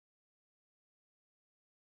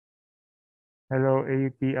Hello,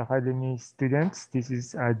 AUP Academy students. This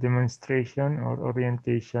is a demonstration or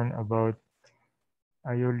orientation about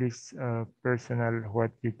AOLIS personal,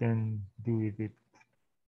 what you can do with it.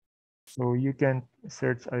 So you can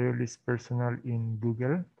search AOLIS personal in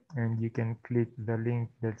Google and you can click the link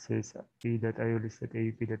that says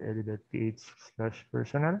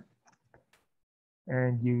a.iolis.aup.edu.ph/personal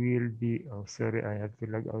and you will be, oh, sorry, I have to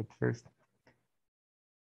log out first.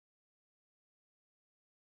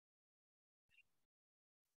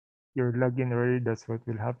 You're logged in already, that's what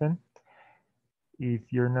will happen. If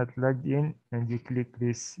you're not logged in and you click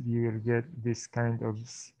this, you will get this kind of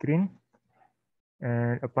screen.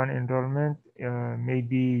 And upon enrollment,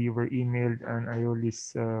 maybe you were emailed an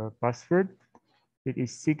AOLIS password. It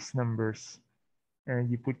is 6 numbers. And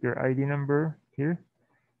you put your ID number here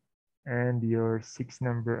and your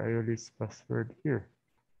 6-number AOLIS password here.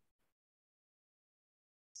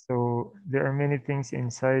 So there are many things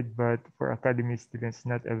inside, but for academy students,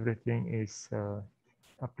 not everything is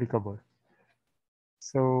applicable.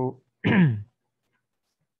 So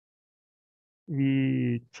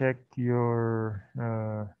we check your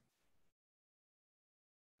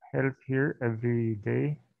health here every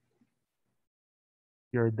day.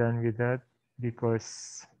 You're done with that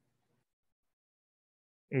because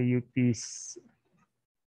AUP's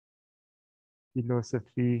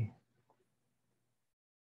philosophy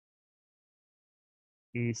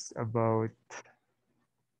is about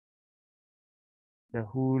the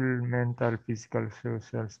whole mental, physical,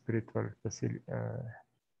 social, spiritual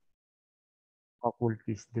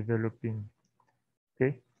faculties developing.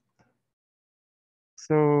 Okay.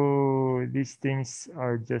 So these things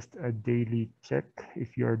are just a daily check.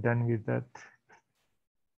 If you are done with that,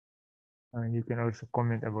 you can also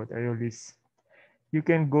comment about AOLIS. You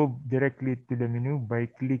can go directly to the menu by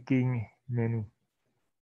clicking menu.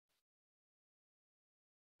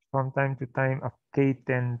 From time to time, a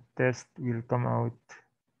K10 test will come out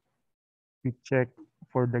to check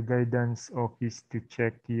for the guidance office to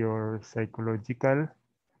check your psychological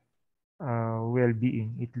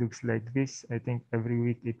well-being. It looks like this. I think every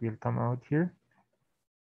week it will come out here.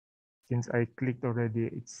 Since I clicked already,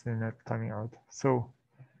 it's not coming out. So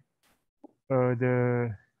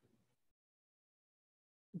the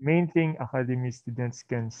main thing academy students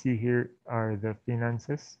can see here are the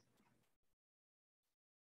finances.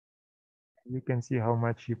 You can see how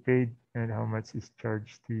much you paid and how much is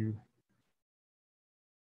charged to you.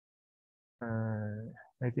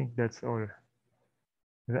 I think that's all.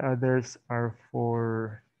 The others are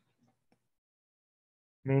for,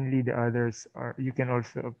 mainly the others are, you can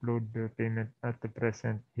also upload the payment at the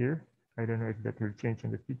present here. I don't know if that will change in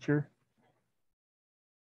the future.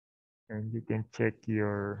 And you can check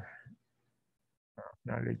your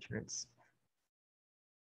acknowledgements.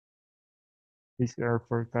 These are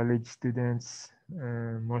for college students.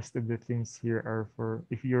 Most of the things here are for,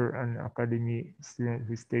 if you're an academy student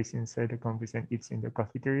who stays inside the campus and eats in the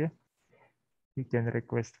cafeteria, you can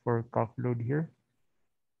request for cuff load here.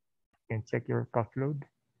 You can check your cuff load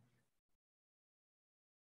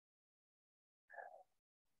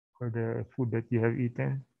for the food that you have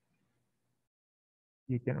eaten.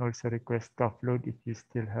 You can also request cuff load if you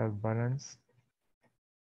still have balance.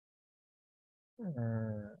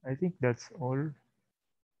 I think that's all.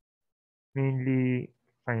 Mainly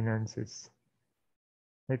finances.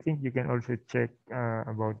 I think you can also check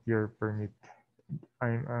about your permit.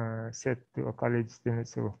 I'm set to a college student,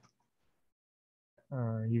 so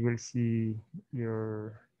you will see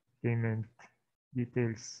your payment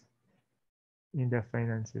details in the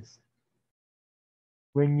finances.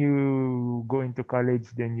 When you go into college,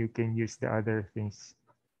 then you can use the other things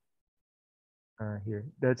here.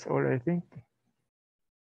 That's all, I think.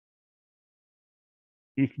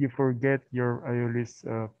 If you forget your AOLIS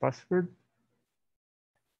password,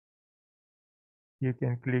 you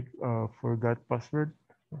can click forgot password,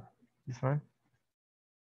 this one.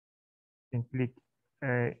 You can click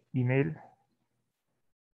email,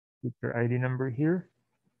 put your ID number here,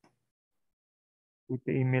 put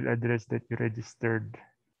the email address that you registered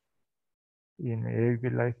in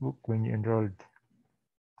AAV Lifebook when you enrolled.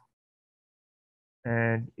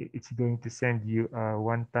 And it's going to send you a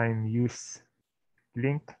one-time use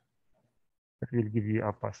link that will give you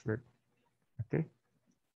a password. Okay.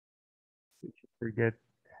 So if you forget,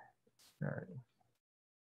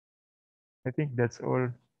 I think that's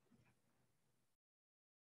all.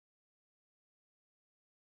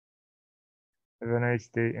 Have a nice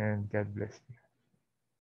day and God bless you.